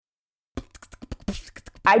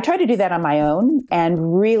I tried to do that on my own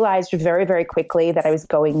and realized very, very quickly that I was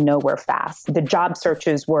going nowhere fast. The job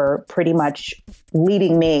searches were pretty much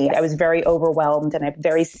leading me. I was very overwhelmed and I'm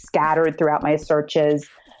very scattered throughout my searches,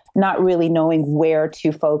 not really knowing where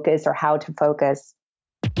to focus or how to focus.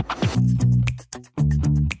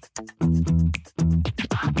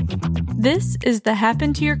 This is the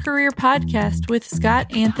Happen to Your Career podcast with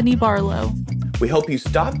Scott Anthony Barlow. We help you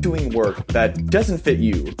stop doing work that doesn't fit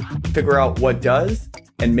you, figure out what does,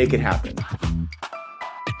 and make it happen.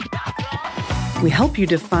 We help you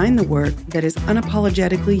define the work that is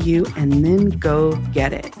unapologetically you and then go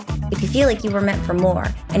get it. If you feel like you were meant for more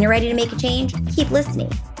and you're ready to make a change, keep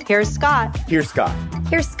listening. Here's Scott. Here's Scott.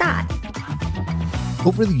 Here's Scott.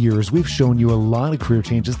 Over the years, we've shown you a lot of career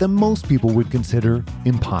changes that most people would consider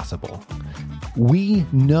impossible. We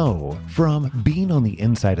know from being on the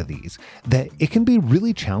inside of these that it can be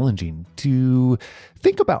really challenging to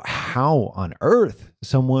think about how on earth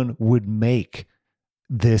someone would make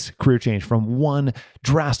this career change from one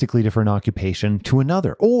drastically different occupation to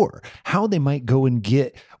another, or how they might go and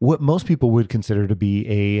get what most people would consider to be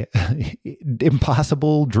a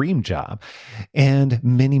impossible dream job, and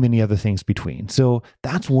many, many other things between. So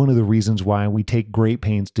that's one of the reasons why we take great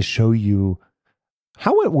pains to show you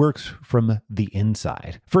how it works from the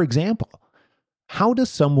inside. For example, how does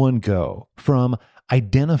someone go from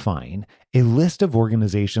identifying a list of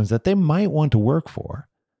organizations that they might want to work for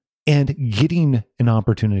and getting an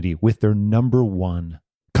opportunity with their number one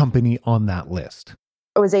company on that list?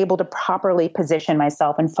 I was able to properly position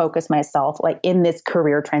myself and focus myself like in this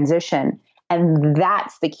career transition. And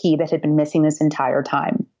that's the key that had been missing this entire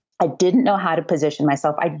time. I didn't know how to position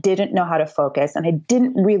myself. I didn't know how to focus, and I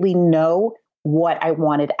didn't really know what I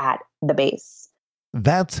wanted at the base.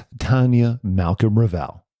 That's Tanya Malcolm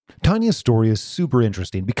Ravel. Tanya's story is super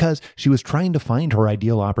interesting because she was trying to find her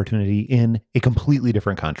ideal opportunity in a completely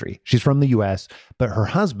different country. She's from the US, but her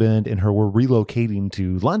husband and her were relocating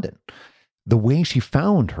to London. The way she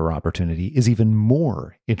found her opportunity is even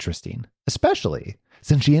more interesting, especially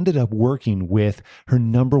since she ended up working with her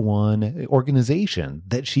number one organization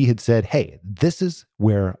that she had said, hey, this is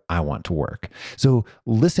where I want to work. So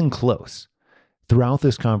listen close throughout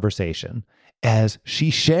this conversation as she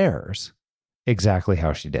shares exactly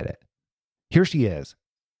how she did it. Here she is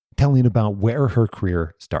telling about where her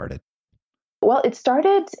career started. Well, it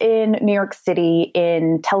started in New York City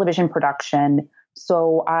in television production.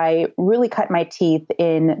 So I really cut my teeth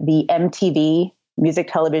in the MTV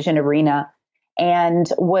music television arena and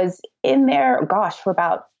was in there, for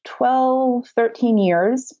about 12, 13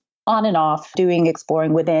 years on and off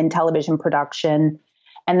exploring within television production,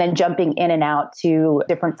 and then jumping in and out to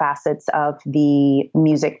different facets of the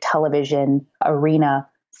music television arena.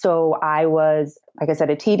 So I was, like I said,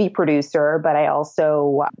 a TV producer, but I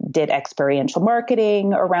also did experiential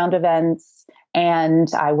marketing around events, and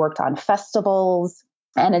I worked on festivals.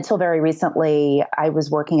 And until very recently, I was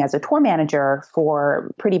working as a tour manager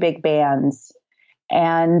for pretty big bands.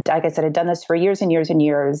 And like I said, I'd done this for years and years and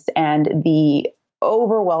years. And the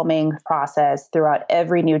overwhelming process throughout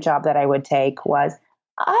every new job that I would take was,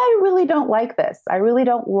 I really don't like this. I really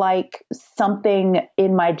don't like something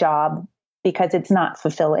in my job because it's not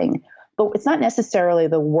fulfilling. But it's not necessarily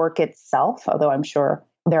the work itself, although I'm sure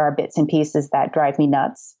there are bits and pieces that drive me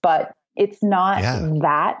nuts. But it's not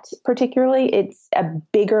that particularly. It's a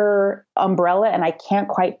bigger umbrella, and I can't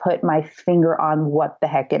quite put my finger on what the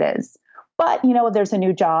heck it is. But, there's a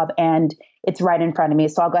new job and it's right in front of me.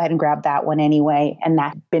 So I'll go ahead and grab that one anyway. And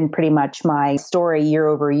that's been pretty much my story year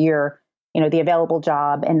over year. The available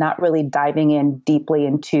job, and not really diving in deeply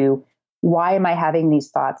into why am I having these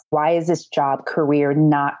thoughts? Why is this job career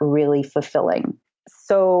not really fulfilling?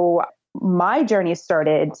 So my journey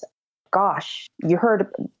started, you heard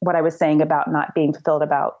what I was saying about not being fulfilled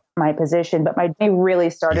about my position, but my day really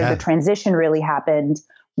started, the transition really happened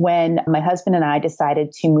when my husband and I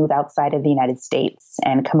decided to move outside of the United States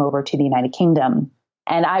and come over to the United Kingdom.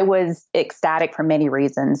 And I was ecstatic for many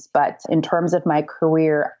reasons. But in terms of my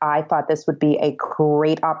career, I thought this would be a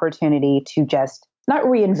great opportunity to just not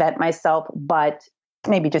reinvent myself, but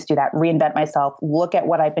maybe just do that, reinvent myself, look at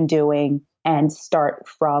what I've been doing and start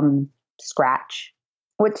from scratch,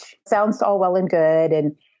 which sounds all well and good.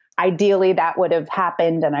 And ideally that would have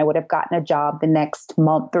happened and I would have gotten a job the next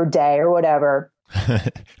month or day or whatever.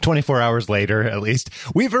 24 hours later, at least.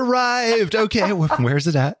 We've arrived. Okay, where's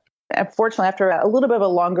it at? Unfortunately, after a little bit of a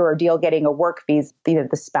longer ordeal getting a work visa, the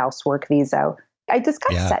spouse work visa, I just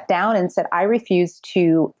got sat down and said, I refuse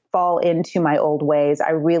to fall into my old ways.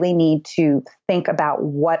 I really need to think about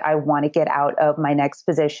what I want to get out of my next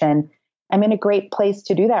position. I'm in a great place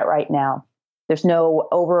to do that right now. There's no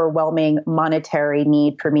overwhelming monetary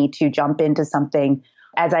need for me to jump into something,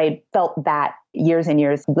 as I felt that years and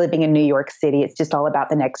years living in New York City. It's just all about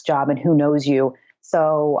the next job and who knows you.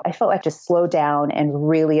 So I felt like just slow down and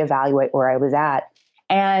really evaluate where I was at.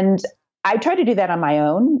 And I tried to do that on my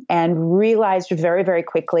own and realized very, very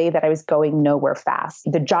quickly that I was going nowhere fast.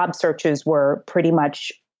 The job searches were pretty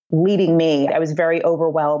much leading me. I was very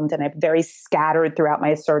overwhelmed and I'm very scattered throughout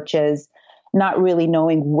my searches, not really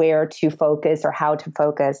knowing where to focus or how to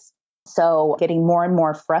focus. So getting more and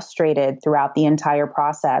more frustrated throughout the entire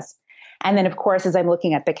process. And then, of course, as I'm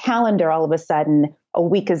looking at the calendar, all of a sudden, a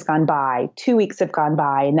week has gone by, 2 weeks have gone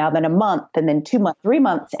by, and now then a month, and then 2 months, 3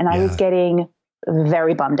 months. And I was getting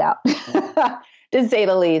very bummed out, to say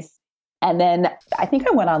the least. And then I think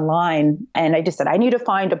I went online and I just said, I need to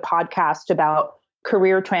find a podcast about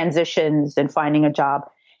career transitions and finding a job.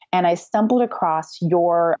 And I stumbled across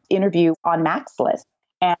your interview on Mac's List.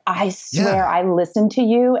 And I swear I listened to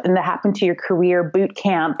you and that happened to your career boot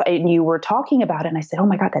camp and you were talking about it. And I said, oh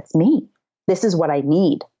my God, that's me. This is what I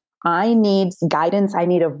need. I need guidance. I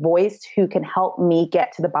need a voice who can help me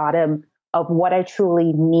get to the bottom of what I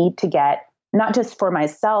truly need to get, not just for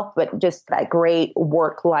myself, but just that great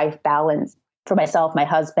work-life balance for myself, my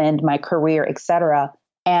husband, my career, etc.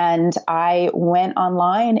 And I went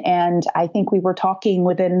online and I think we were talking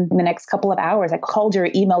within the next couple of hours. I called you or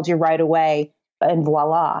emailed you right away. And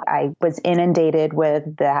voila, I was inundated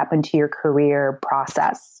with the Happen to Your Career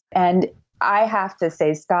process. And I have to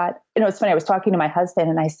say, Scott, it's funny. I was talking to my husband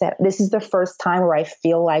and I said, this is the first time where I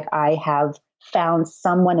feel like I have found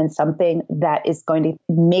someone and something that is going to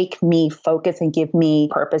make me focus and give me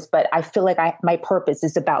purpose. But I feel like my purpose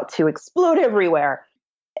is about to explode everywhere.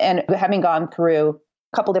 And having gone through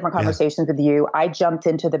a couple different conversations with you, I jumped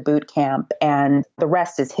into the boot camp and the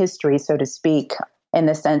rest is history, so to speak. In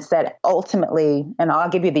the sense that ultimately, and I'll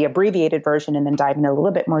give you the abbreviated version and then dive in a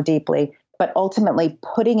little bit more deeply, but ultimately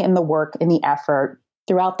putting in the work and the effort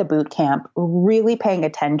throughout the boot camp, really paying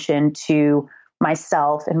attention to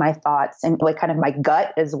myself and my thoughts and like kind of my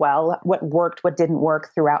gut as well, what worked, what didn't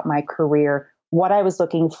work throughout my career, what I was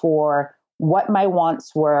looking for, what my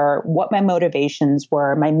wants were, what my motivations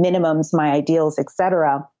were, my minimums, my ideals,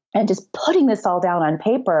 etc. And just putting this all down on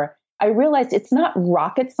paper. I realized it's not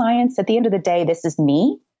rocket science. At the end of the day, this is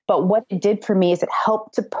me. But what it did for me is it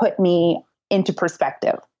helped to put me into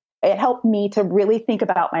perspective. It helped me to really think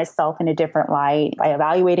about myself in a different light by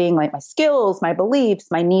evaluating like my skills, my beliefs,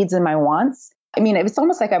 my needs and my wants. I mean, it was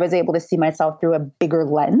almost like I was able to see myself through a bigger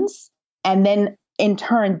lens. And then in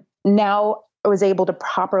turn, now I was able to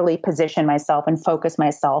properly position myself and focus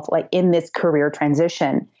myself like in this career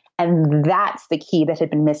transition. And that's the key that had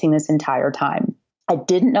been missing this entire time. I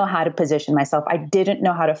didn't know how to position myself. I didn't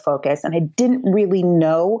know how to focus, and I didn't really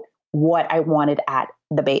know what I wanted at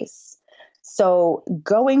the base. So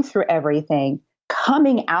going through everything,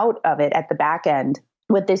 coming out of it at the back end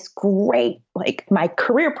with this great, like my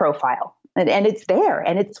career profile, and it's there,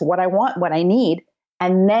 and it's what I want, what I need,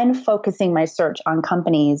 and then focusing my search on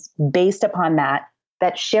companies based upon that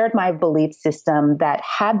shared my belief system, that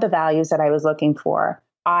had the values that I was looking for.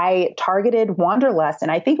 I targeted Wanderlust,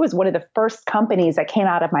 and I think it was one of the first companies that came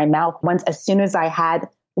out of my mouth once, as soon as I had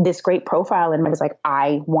this great profile, and I was like,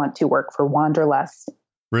 I want to work for Wanderlust.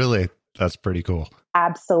 Really? That's pretty cool.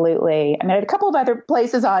 Absolutely. I mean, I had a couple of other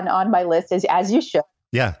places on my list, as you should.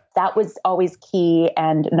 Yeah. That was always key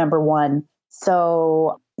and number one.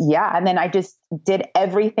 So yeah, and then I just did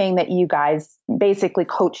everything that you guys basically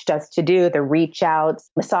coached us to do, the reach outs,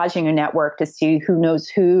 massaging your network to see who knows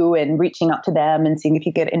who and reaching out to them and seeing if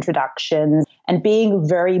you get introductions and being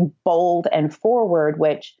very bold and forward,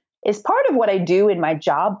 which is part of what I do in my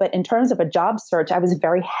job. But in terms of a job search, I was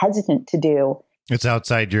very hesitant to do. It's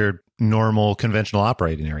outside your normal conventional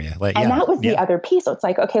operating area. And that was the other piece. So it's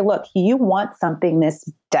like, okay, look, you want something this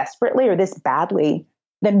desperately or this badly,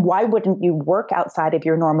 then why wouldn't you work outside of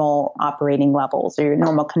your normal operating levels or your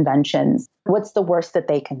normal conventions? What's the worst that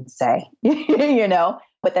they can say?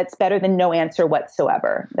 But that's better than no answer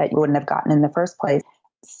whatsoever that you wouldn't have gotten in the first place.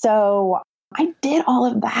 So I did all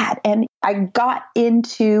of that. And I got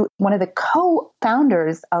into one of the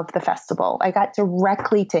co-founders of the festival. I got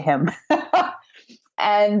directly to him.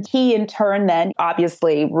 And he in turn then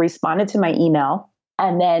obviously responded to my email.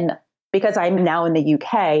 And then because I'm now in the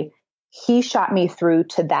UK, he shot me through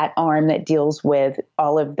to that arm that deals with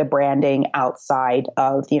all of the branding outside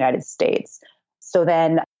of the United States. So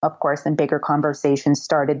then, of course, then bigger conversations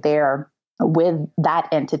started there with that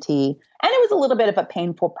entity. And it was a little bit of a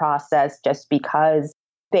painful process just because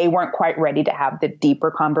they weren't quite ready to have the deeper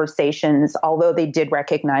conversations, although they did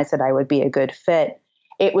recognize that I would be a good fit.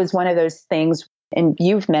 It was one of those things and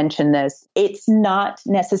you've mentioned this, it's not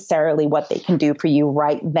necessarily what they can do for you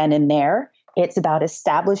right then and there. It's about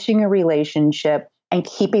establishing a relationship and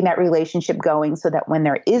keeping that relationship going so that when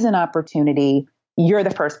there is an opportunity, you're the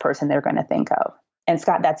first person they're going to think of. And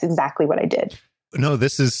Scott, that's exactly what I did. No,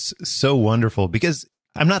 this is so wonderful because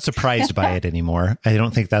I'm not surprised by it anymore. I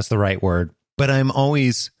don't think that's the right word, but I'm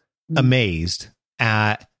always amazed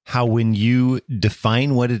at how when you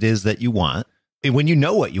define what it is that you want, when you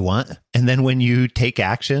know what you want, and then when you take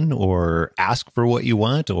action or ask for what you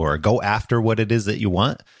want or go after what it is that you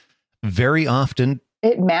want, very often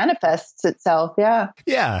it manifests itself. Yeah.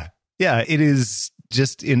 Yeah. Yeah. It is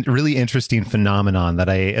just a really interesting phenomenon that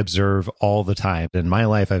I observe all the time. In my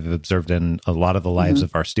life, I've observed in a lot of the lives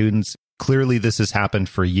of our students. Clearly, this has happened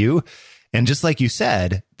for you. And just like you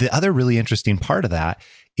said, the other really interesting part of that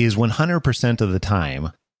is 100% of the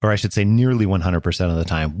time, or I should say nearly 100% of the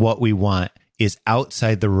time, what we want is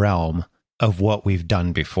outside the realm of what we've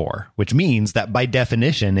done before, which means that by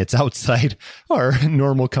definition, it's outside our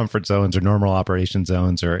normal comfort zones or normal operation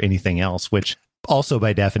zones or anything else, which also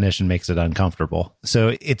by definition makes it uncomfortable.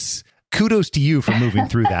 So it's kudos to you for moving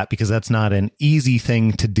through that, because that's not an easy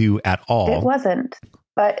thing to do at all. It wasn't.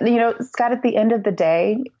 But, Scott, at the end of the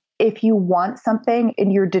day, if you want something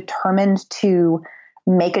and you're determined to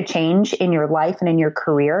make a change in your life and in your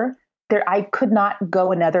career, I could not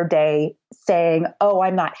go another day saying, oh,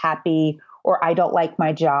 I'm not happy, or I don't like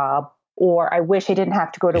my job, or I wish I didn't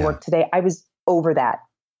have to go to work today. I was over that.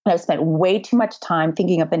 And I've spent way too much time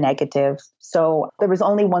thinking of the negative. So there was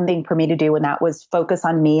only one thing for me to do, and that was focus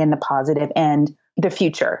on me and the positive and the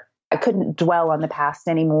future. I couldn't dwell on the past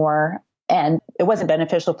anymore. And it wasn't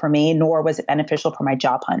beneficial for me, nor was it beneficial for my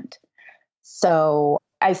job hunt. So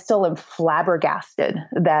I still am flabbergasted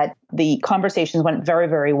that the conversations went very,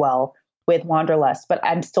 very well with Wanderlust, but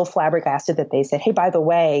I'm still flabbergasted that they said, hey, by the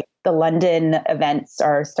way, the London events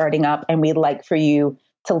are starting up and we'd like for you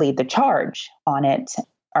to lead the charge on it.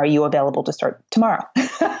 Are you available to start tomorrow?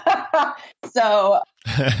 So,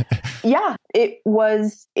 yeah, it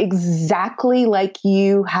was exactly like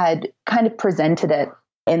you had kind of presented it,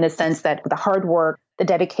 in the sense that the hard work, the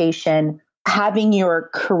dedication, having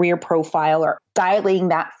your career profile or dialing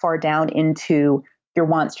that far down into your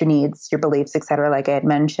wants, your needs, your beliefs, et cetera, like I had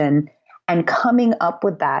mentioned, and coming up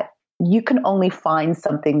with that, you can only find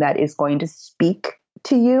something that is going to speak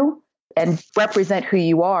to you and represent who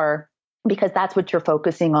you are, because that's what you're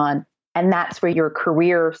focusing on. And that's where your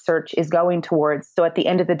career search is going towards. So at the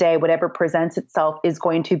end of the day, whatever presents itself is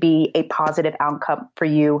going to be a positive outcome for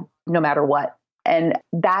you, no matter what. And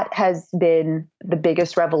that has been the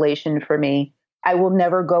biggest revelation for me. I will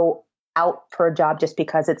never go out for a job just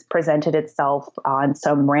because it's presented itself on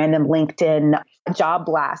some random LinkedIn job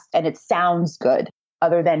blast and it sounds good,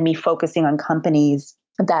 other than me focusing on companies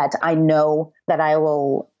that I know that I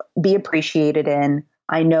will be appreciated in.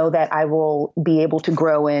 I know that I will be able to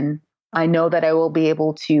grow in. I know that I will be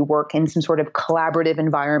able to work in some sort of collaborative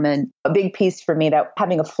environment. A big piece for me, that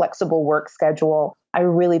having a flexible work schedule. I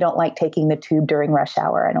really don't like taking the tube during rush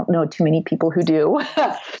hour. I don't know too many people who do.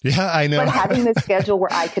 Yeah, I know. But having this schedule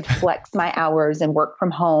where I could flex my hours and work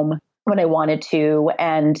from home when I wanted to,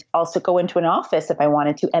 and also go into an office if I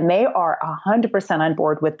wanted to. And they are 100% on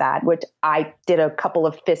board with that, which I did a couple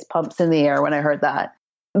of fist pumps in the air when I heard that.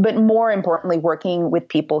 But more importantly, working with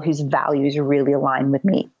people whose values really align with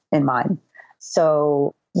me and mine.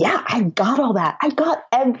 So yeah, I got all that. I got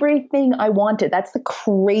everything I wanted. That's the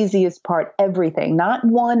craziest part. Everything. Not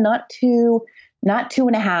one, not two, not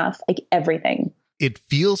 2.5, like everything. It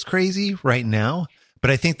feels crazy right now,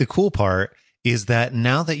 but I think the cool part is that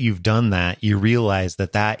now that you've done that, you realize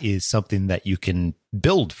that that is something that you can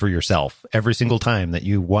build for yourself every single time that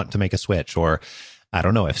you want to make a switch, or I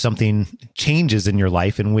don't know, if something changes in your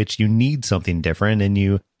life in which you need something different and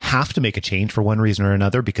you have to make a change for one reason or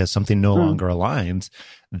another because something no longer aligns,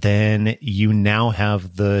 then you now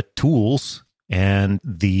have the tools and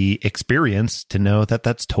the experience to know that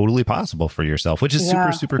that's totally possible for yourself, which is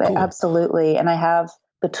super cool. Absolutely. And I have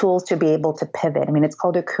the tools to be able to pivot. I mean, it's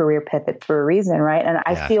called a career pivot for a reason, right? And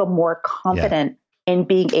I feel more confident in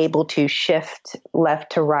being able to shift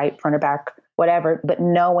left to right, front or back, whatever, but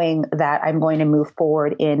knowing that I'm going to move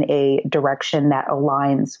forward in a direction that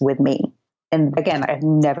aligns with me. And again, I've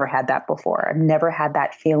never had that before. I've never had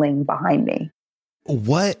that feeling behind me.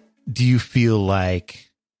 What do you feel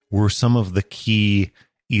like were some of the key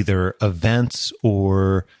either events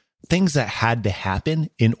or things that had to happen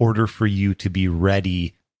in order for you to be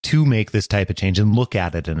ready to make this type of change and look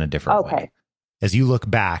at it in a different way? As you look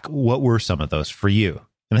back, what were some of those for you?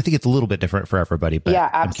 And I think it's a little bit different for everybody. But yeah,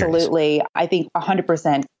 absolutely. I think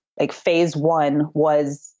 100%. Like phase one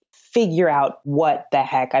was figure out what the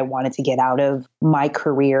heck I wanted to get out of my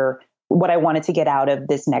career, what I wanted to get out of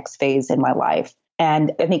this next phase in my life.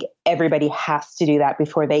 And I think everybody has to do that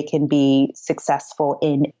before they can be successful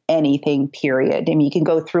in anything, period. I mean, you can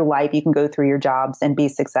go through life, you can go through your jobs and be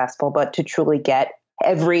successful, but to truly get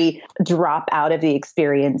every drop out of the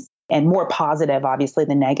experience and more positive, obviously,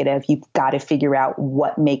 than negative, you've got to figure out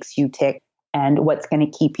what makes you tick and what's going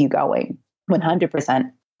to keep you going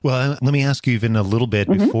 100%. Well, let me ask you even a little bit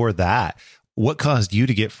before that. What caused you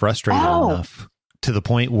to get frustrated enough to the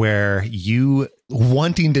point where you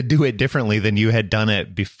wanting to do it differently than you had done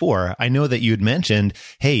it before? I know that you had mentioned,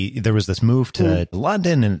 hey, there was this move to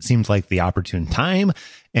London and it seems like the opportune time,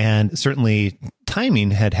 and certainly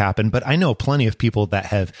timing had happened. But I know plenty of people that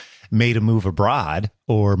have made a move abroad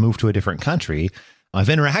or moved to a different country. I've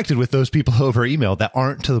interacted with those people over email that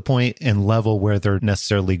aren't to the point and level where they're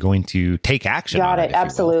necessarily going to take action. Got it.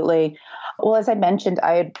 Absolutely. Well, as I mentioned,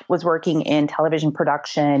 I was working in television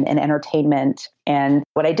production and entertainment. And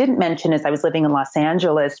what I didn't mention is I was living in Los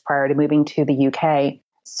Angeles prior to moving to the UK.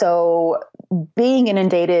 So being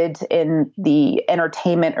inundated in the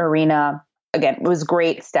entertainment arena, again, it was a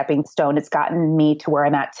great stepping stone. It's gotten me to where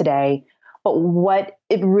I'm at today. But what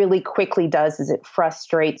it really quickly does is it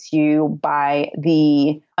frustrates you by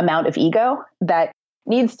the amount of ego that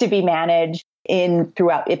needs to be managed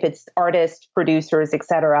throughout, if it's artists, producers,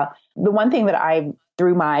 etc. The one thing that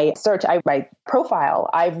through my search, my profile,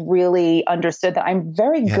 I've really understood that I'm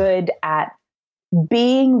very good at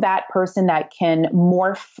being that person that can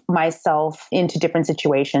morph myself into different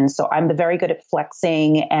situations. So I'm very good at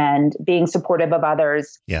flexing and being supportive of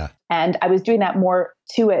others. Yeah. And I was doing that more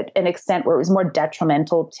to an extent where it was more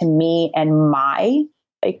detrimental to me and my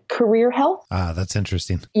career health. Ah, that's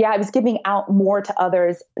interesting. Yeah, I was giving out more to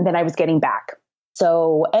others than I was getting back.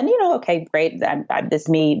 So, and okay, great. This is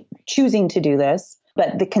me choosing to do this,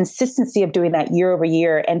 but the consistency of doing that year over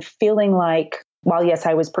year and feeling like, while yes,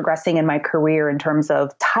 I was progressing in my career in terms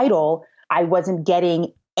of title, I wasn't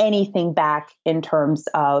getting anything back in terms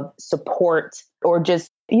of support or just,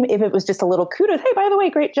 if it was just a little kudos, hey, by the way,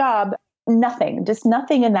 great job. Just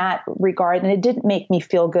nothing in that regard. And it didn't make me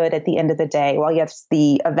feel good at the end of the day. While yes,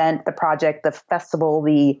 the event, the project, the festival,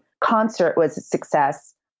 the concert was a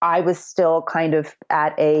success, I was still kind of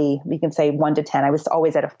at we can say 1 to 10. I was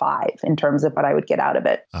always at a 5 in terms of what I would get out of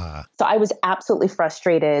it. So I was absolutely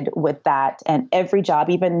frustrated with that. And every job,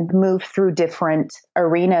 even moved through different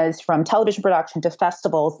arenas from television production to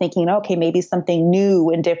festivals, thinking, okay, maybe something new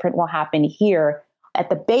and different will happen here. At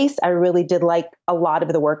the base, I really did like a lot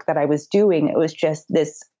of the work that I was doing. It was just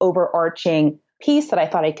this overarching piece that I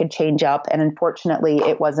thought I could change up. And unfortunately,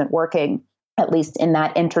 it wasn't working, at least in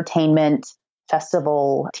that entertainment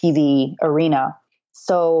festival TV arena.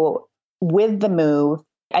 So with the move,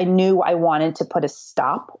 I knew I wanted to put a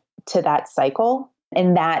stop to that cycle,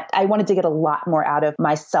 and that I wanted to get a lot more out of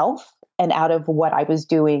myself and out of what I was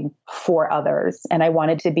doing for others. And I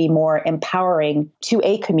wanted to be more empowering to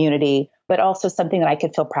a community, but also something that I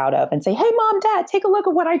could feel proud of and say, hey, Mom, Dad, take a look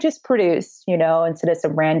at what I just produced, instead of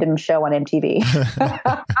some random show on MTV.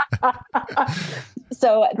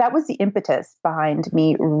 So that was the impetus behind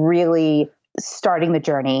me really starting the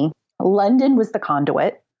journey. London was the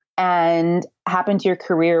conduit, and Happen to Your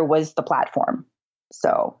Career was the platform.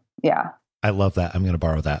 So, yeah. I love that. I'm going to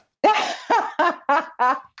borrow that.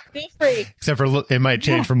 Feel free. Except for it might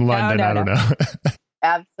change from London. No, I don't know.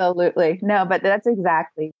 Absolutely. No, but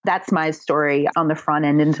that's my story on the front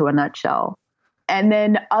end into a nutshell. And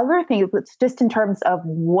then other things, just in terms of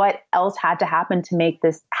what else had to happen to make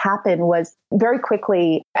this happen, was very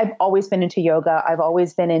quickly, I've always been into yoga. I've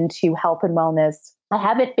always been into health and wellness. I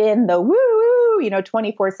haven't been the woo,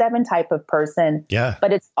 24/7 type of person. Yeah.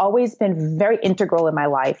 But it's always been very integral in my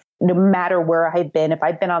life. No matter where I've been, if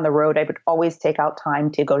I've been on the road, I would always take out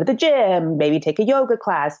time to go to the gym, maybe take a yoga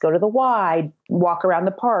class, go to the Y, walk around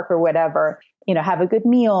the park or whatever, have a good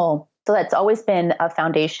meal. So that's always been a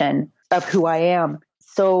foundation of who I am.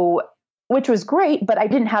 So, which was great, but I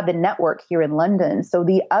didn't have the network here in London. So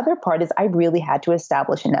the other part is I really had to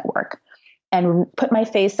establish a network and put my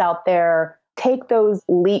face out there, take those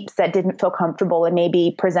leaps that didn't feel comfortable, and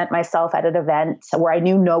maybe present myself at an event where I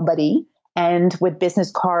knew nobody, and with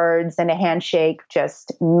business cards and a handshake,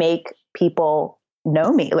 just make people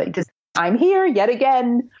know me. Like, just, I'm here yet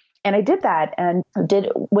again. And I did that, and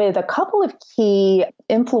did with a couple of key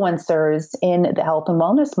influencers in the health and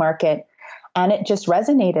wellness market. And it just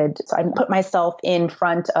resonated. So I put myself in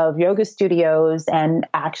front of yoga studios and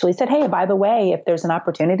actually said, hey, by the way, if there's an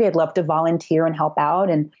opportunity, I'd love to volunteer and help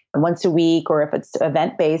out. And once a week, or if it's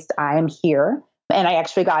event-based, I am here. And I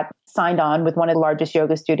actually got signed on with one of the largest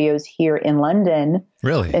yoga studios here in London.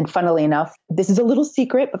 Really? And funnily enough, this is a little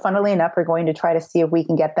secret, but funnily enough, we're going to try to see if we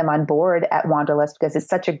can get them on board at Wanderlust because it's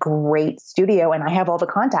such a great studio and I have all the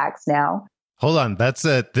contacts now. Hold on.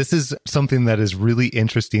 This is something that is really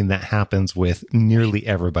interesting that happens with nearly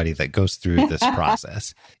everybody that goes through this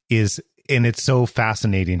process and it's so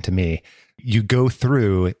fascinating to me. You go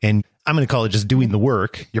through and I'm going to call it just doing the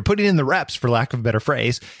work. You're putting in the reps, for lack of a better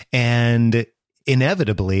phrase, and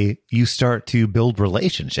inevitably you start to build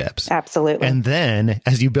relationships. Absolutely. And then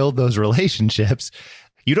as you build those relationships,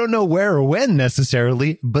 you don't know where or when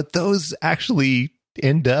necessarily, but those actually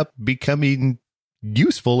end up becoming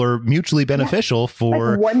useful or mutually beneficial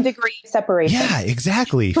for like 1 degree separation. Yeah,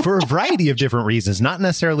 exactly. For a variety of different reasons, not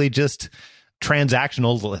necessarily just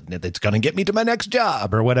transactional, it's going to get me to my next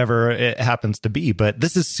job or whatever it happens to be. But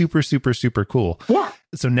this is super, super, super cool. Yeah.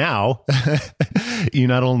 So now you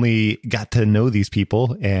not only got to know these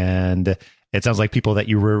people, and it sounds like people that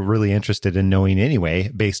you were really interested in knowing anyway,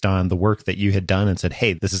 based on the work that you had done and said,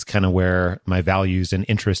 hey, this is kind of where my values and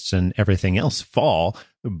interests and everything else fall.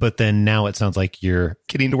 But then now it sounds like you're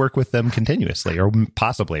getting to work with them continuously or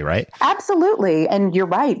possibly, right? Absolutely. And you're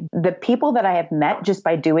right. The people that I have met just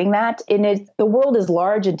by doing that, the world is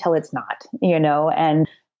large until it's not, and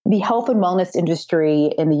the health and wellness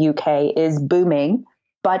industry in the UK is booming,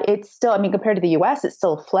 but it's still, compared to the US, it's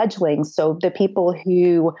still fledgling. So the people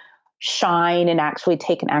who shine and actually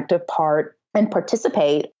take an active part and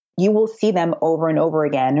participate, you will see them over and over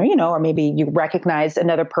again, or maybe you recognize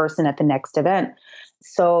another person at the next event.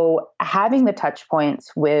 So having the touch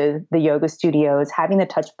points with the yoga studios, having the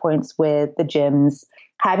touch points with the gyms,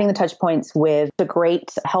 having the touch points with the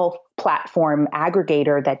great health platform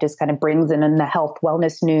aggregator that just kind of brings in the health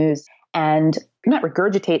wellness news and not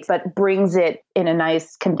regurgitates, but brings it in a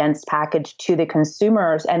nice condensed package to the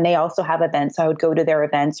consumers. And they also have events. I would go to their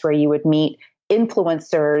events where you would meet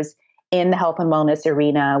influencers in the health and wellness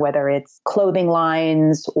arena, whether it's clothing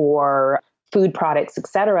lines or food products, et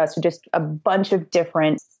cetera. So just a bunch of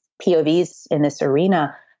different POVs in this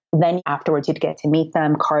arena. Then afterwards, you'd get to meet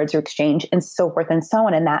them, cards are exchanged, and so forth and so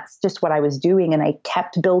on. And that's just what I was doing. And I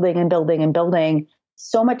kept building and building and building.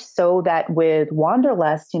 So much so that with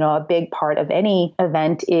Wanderlust, a big part of any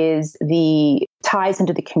event is the ties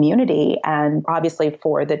into the community and obviously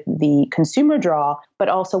for the consumer draw, but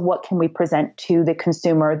also what can we present to the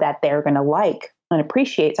consumer that they're going to like and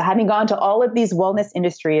appreciate. So having gone to all of these wellness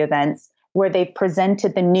industry events where they've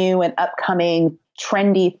presented the new and upcoming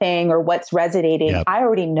trendy thing or what's resonating, yep. I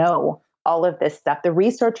already know all of this stuff. The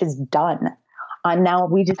research is done. Now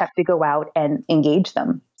we just have to go out and engage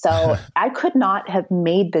them. So I could not have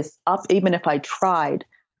made this up even if I tried.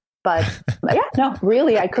 But yeah, no,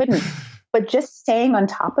 really, I couldn't. But just staying on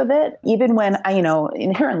top of it, even when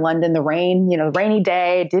here in London, the rain, rainy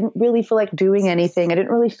day, didn't really feel like doing anything. I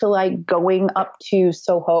didn't really feel like going up to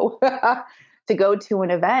Soho to go to an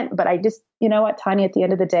event. But I just, Tanya, at the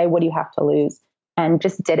end of the day, what do you have to lose? And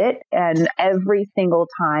just did it. And every single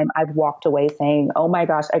time I've walked away saying, oh my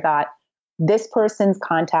gosh, I got this person's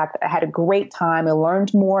contact. I had a great time. I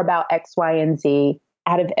learned more about X, Y, and Z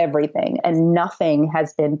out of everything. And nothing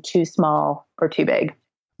has been too small or too big.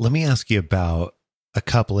 Let me ask you about a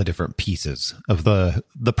couple of different pieces of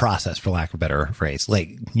the process, for lack of a better phrase,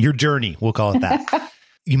 like your journey, we'll call it that.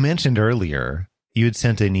 You mentioned earlier, you had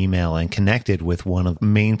sent an email and connected with one of the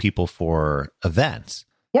main people for events.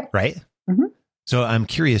 Yep. Right? Mm-hmm. So I'm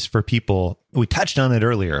curious for people, we touched on it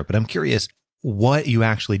earlier, but I'm curious what you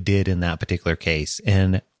actually did in that particular case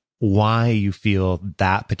and why you feel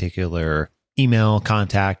that particular email,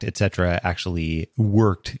 contact, etc., actually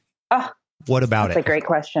worked. What about it? That's a great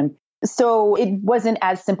question. So it wasn't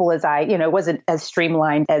as simple as it wasn't as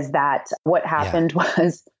streamlined as that. What happened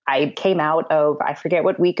was I came out of, I forget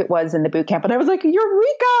what week it was in the boot camp, and I was like,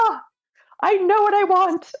 Eureka! I know what I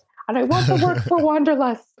want. And I want to work for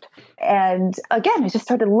Wanderlust. And again, I just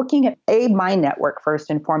started looking at my network first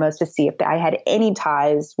and foremost to see if I had any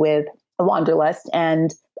ties with Wanderlust.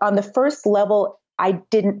 And on the first level, I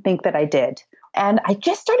didn't think that I did. And I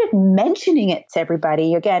just started mentioning it to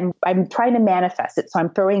everybody. Again, I'm trying to manifest it, so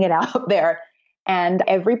I'm throwing it out there. And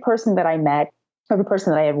every person that I met, every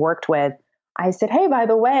person that I had worked with, I said, hey, by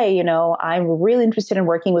the way, I'm really interested in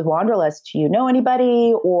working with Wanderlust. Do you know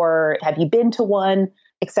anybody, or have you been to one,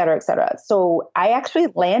 et cetera, et cetera. So I actually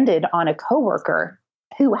landed on a coworker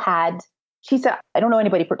who she said, I don't know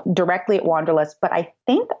anybody directly at Wanderlust, but I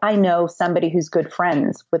think I know somebody who's good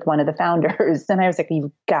friends with one of the founders. And I was like,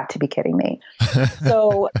 you've got to be kidding me.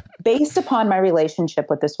 So based upon my relationship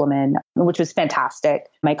with this woman, which was fantastic,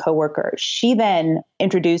 my coworker, she then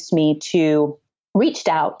introduced me to reached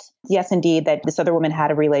out. Yes, indeed, that this other woman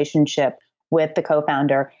had a relationship with the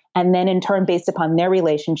co-founder. And then in turn, based upon their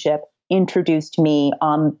relationship, introduced me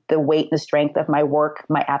on the weight and the strength of my work,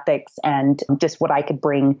 my ethics, and just what I could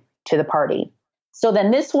bring to the party. So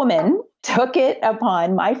then this woman took it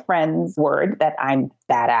upon my friend's word that I'm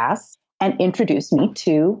badass and introduced me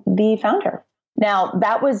to the founder. Now,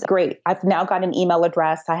 that was great. I've now got an email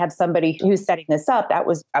address. I have somebody who's setting this up. That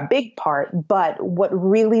was a big part. But what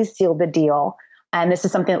really sealed the deal, and this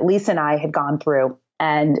is something that Lisa and I had gone through,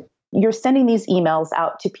 and you're sending these emails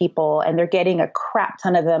out to people and they're getting a crap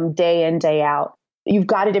ton of them day in, day out. You've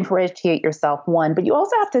got to differentiate yourself, one, but you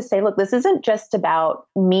also have to say, look, this isn't just about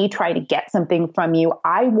me trying to get something from you.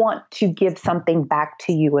 I want to give something back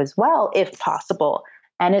to you as well, if possible.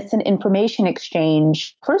 And it's an information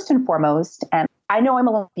exchange first and foremost. And I know I'm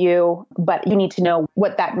alone with you, but you need to know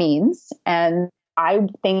what that means. And I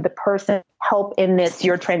think the person help in this,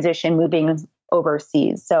 your transition moving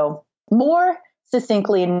overseas. So more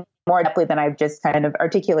succinctly and more deeply than I've just kind of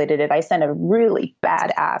articulated it, I sent a really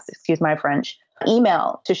badass, excuse my French,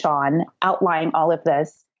 email to Sean outlining all of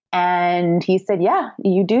this. And he said, yeah,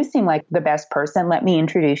 you do seem like the best person. Let me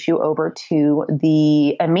introduce you over to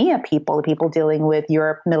the EMEA people, the people dealing with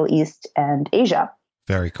Europe, Middle East, and Asia.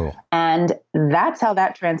 Very cool. And that's how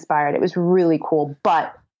that transpired. It was really cool.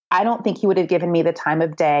 But I don't think he would have given me the time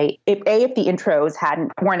of day if the intros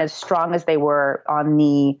weren't as strong as they were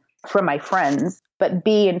from my friends, but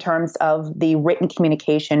B, in terms of the written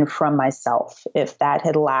communication from myself. If that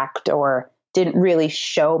had lacked or didn't really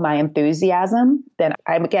show my enthusiasm, then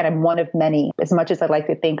I'm one of many. As much as I'd like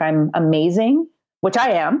to think I'm amazing, which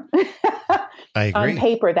I am, I agree. On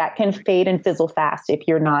paper, that can fade and fizzle fast if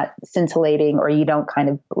you're not scintillating or you don't kind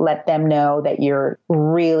of let them know that you're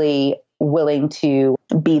really willing to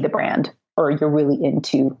be the brand or you're really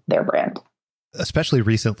into their brand. Especially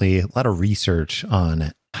recently, a lot of research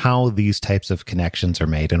on how these types of connections are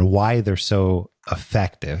made and why they're so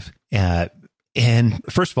effective. And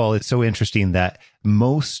first of all, it's so interesting that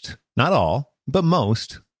most, not all, but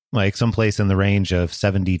most, like someplace in the range of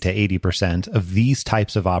 70 to 80% of these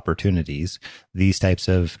types of opportunities, these types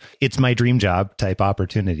of it's my dream job type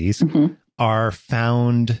opportunities are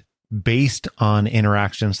found based on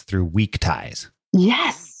interactions through weak ties.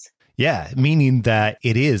 Yes. Yeah, meaning that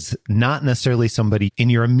it is not necessarily somebody in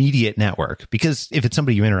your immediate network, because if it's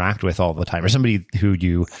somebody you interact with all the time or somebody who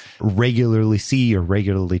you regularly see or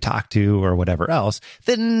regularly talk to or whatever else,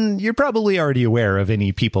 then you're probably already aware of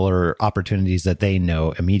any people or opportunities that they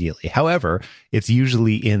know immediately. However, it's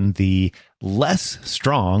usually in the less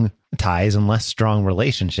strong ties and less strong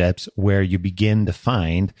relationships where you begin to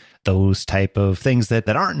find those type of things that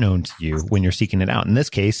aren't known to you when you're seeking it out. In this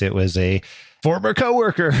case, it was a former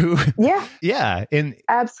coworker who, and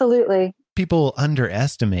absolutely. People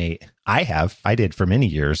underestimate, I did for many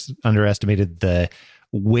years, underestimated the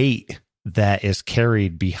weight that is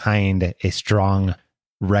carried behind a strong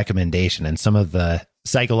recommendation and some of the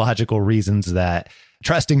psychological reasons that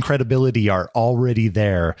trust and credibility are already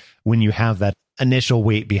there when you have that initial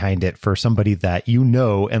weight behind it for somebody that you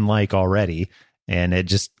know and like already. And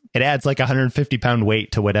it adds like 150-pound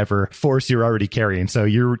weight to whatever force you're already carrying. So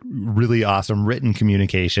your really awesome written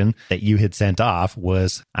communication that you had sent off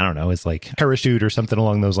was, I don't know, it's like parachute or something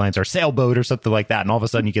along those lines, or sailboat or something like that. And all of a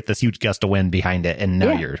sudden you get this huge gust of wind behind it and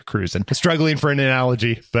now you're cruising. Struggling for an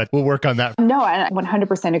analogy, but we'll work on that. No, I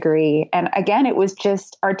 100% agree. And again, it was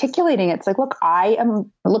just articulating. It's like, look, I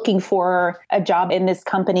am looking for a job in this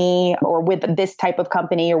company or with this type of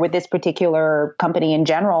company or with this particular company in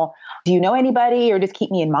general. Do you know anybody, or just keep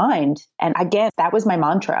me in mind? And again, that was my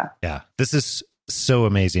mantra. Yeah, this is so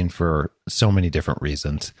amazing for so many different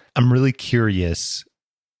reasons. I'm really curious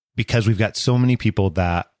because we've got so many people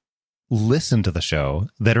that listen to the show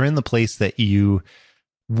that are in the place that you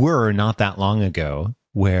were not that long ago,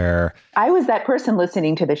 where I was that person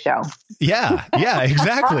listening to the show. Yeah,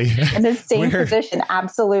 exactly. In the same position.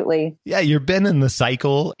 Absolutely. Yeah, you've been in the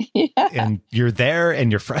cycle and you're there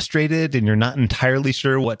and you're frustrated and you're not entirely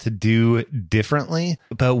sure what to do differently.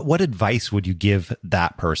 But what advice would you give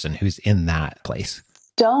that person who's in that place?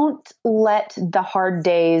 Don't let the hard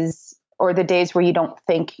days or the days where you don't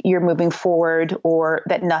think you're moving forward or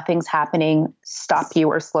that nothing's happening stop you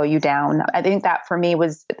or slow you down. I think that for me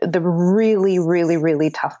was the really, really,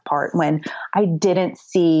 really tough part when I didn't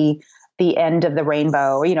see the end of the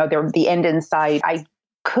rainbow, the end in sight. I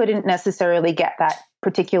couldn't necessarily get that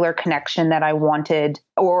particular connection that I wanted,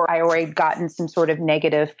 or I already gotten some sort of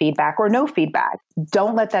negative feedback or no feedback.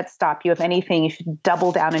 Don't let that stop you. If anything, you should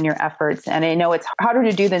double down in your efforts. And I know it's harder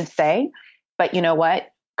to do than say, but you know what?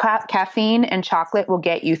 Caffeine and chocolate will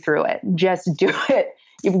get you through it. Just do it.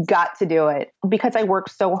 You've got to do it. Because I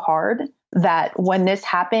worked so hard that when this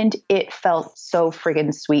happened, it felt so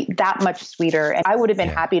friggin' sweet, that much sweeter. And I would have been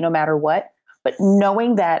happy no matter what. But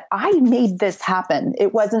knowing that I made this happen,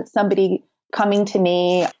 it wasn't somebody coming to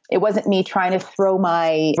me. It wasn't me trying to throw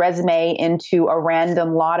my resume into a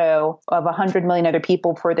random lotto of 100 million other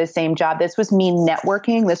people for the same job. This was me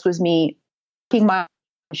networking. This was me keeping my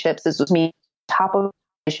relationships. This was me top of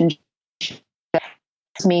relationships.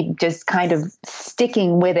 Me just kind of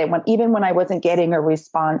sticking with it. Even when I wasn't getting a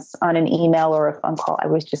response on an email or a phone call, I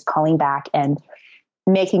was just calling back and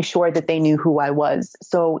making sure that they knew who I was.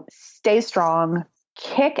 So stay strong,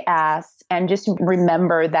 kick ass, and just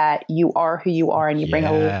remember that you are who you are and you bring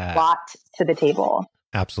a lot to the table.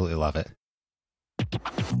 Absolutely love it.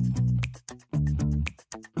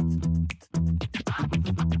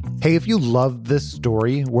 Hey, if you love this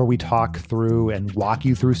story where we talk through and walk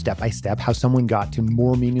you through step by step how someone got to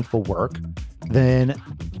more meaningful work, then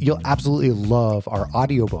you'll absolutely love our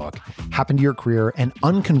audiobook, Happen to Your Career, An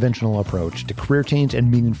Unconventional Approach to Career Change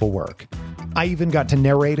and Meaningful Work. I even got to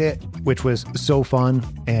narrate it, which was so fun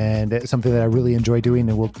and something that I really enjoy doing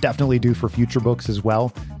and will definitely do for future books as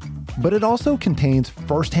well. But it also contains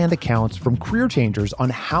firsthand accounts from career changers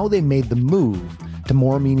on how they made the move to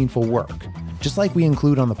more meaningful work, just like we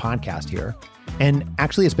include on the podcast here. And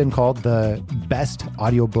actually, it's been called the best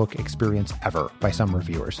audiobook experience ever by some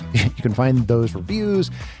reviewers. You can find those reviews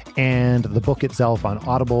and the book itself on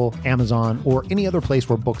Audible, Amazon, or any other place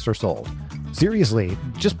where books are sold. Seriously,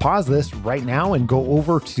 just pause this right now and go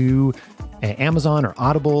over to Amazon or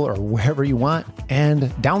Audible or wherever you want and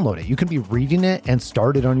download it. You can be reading it and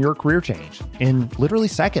start it on your career change in literally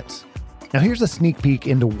seconds. Now, here's a sneak peek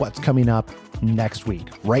into what's coming up next week,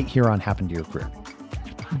 right here on Happen to Your Career.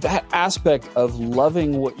 That aspect of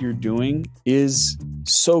loving what you're doing is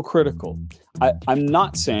so critical. I'm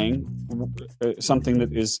not saying something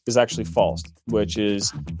that is actually false, which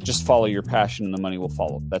is just follow your passion and the money will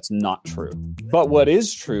follow. That's not true. But what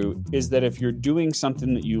is true is that if you're doing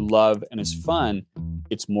something that you love and is fun,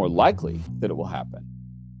 it's more likely that it will happen.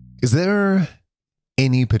 Is there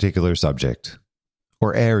any particular subject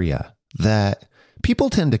or area that people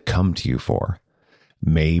tend to come to you for?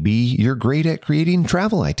 Maybe you're great at creating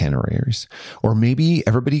travel itineraries, or maybe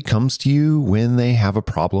everybody comes to you when they have a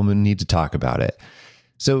problem and need to talk about it.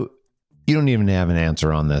 So you don't even have an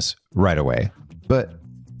answer on this right away. But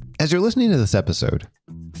as you're listening to this episode,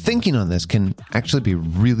 thinking on this can actually be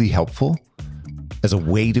really helpful as a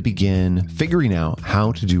way to begin figuring out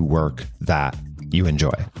how to do work that you enjoy.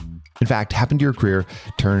 In fact, Happen to Your Career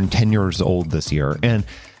turned 10 years old this year, and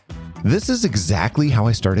this is exactly how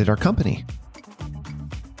I started our company.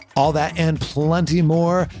 All that and plenty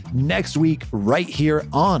more next week right here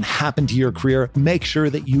on Happen to Your Career. Make sure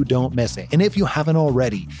that you don't miss it. And if you haven't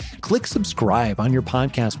already, click subscribe on your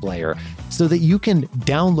podcast player so that you can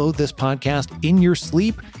download this podcast in your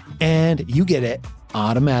sleep and you get it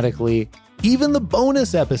automatically, even the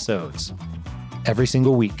bonus episodes, every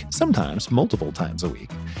single week, sometimes multiple times a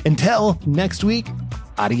week. Until next week,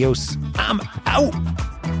 adios. I'm out.